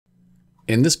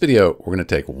In this video, we're going to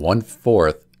take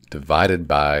 1/4 divided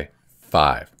by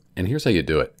 5. And here's how you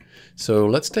do it. So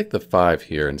let's take the 5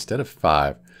 here. Instead of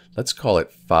 5, let's call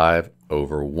it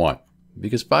 5/1.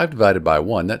 Because 5 divided by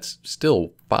 1, that's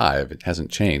still 5. It hasn't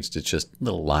changed. It's just a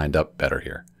little lined up better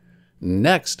here.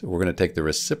 Next, we're going to take the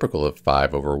reciprocal of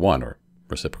 5/1, or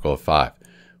reciprocal of 5.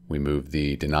 We move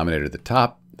the denominator to the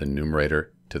top, the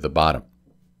numerator to the bottom.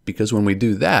 Because when we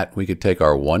do that, we could take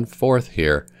our 1/4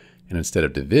 here, and instead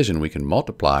of division, we can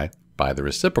multiply by the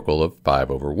reciprocal of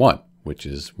 5/1, which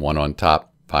is 1 on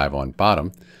top, 5 on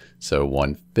bottom, so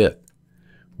 1/5.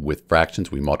 With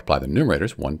fractions, we multiply the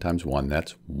numerators. 1 times 1,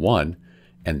 that's 1.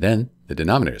 And then the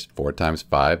denominators. 4 times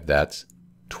 5, that's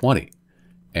 20.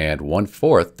 And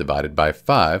 1/4 divided by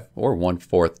 5, or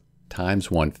 1/4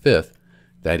 times 1/5,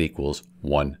 that equals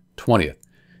 1/20.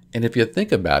 And if you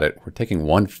think about it, we're taking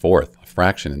 1/4, a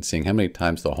fraction, and seeing how many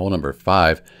times the whole number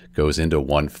 5 goes into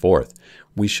 1/4.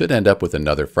 We should end up with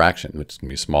another fraction, which is going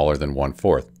to be smaller than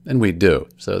 1/4. And we do,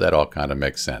 so that all kind of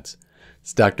makes sense.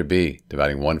 It's Dr. B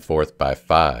dividing 1/4 by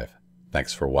 5.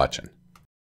 Thanks for watching.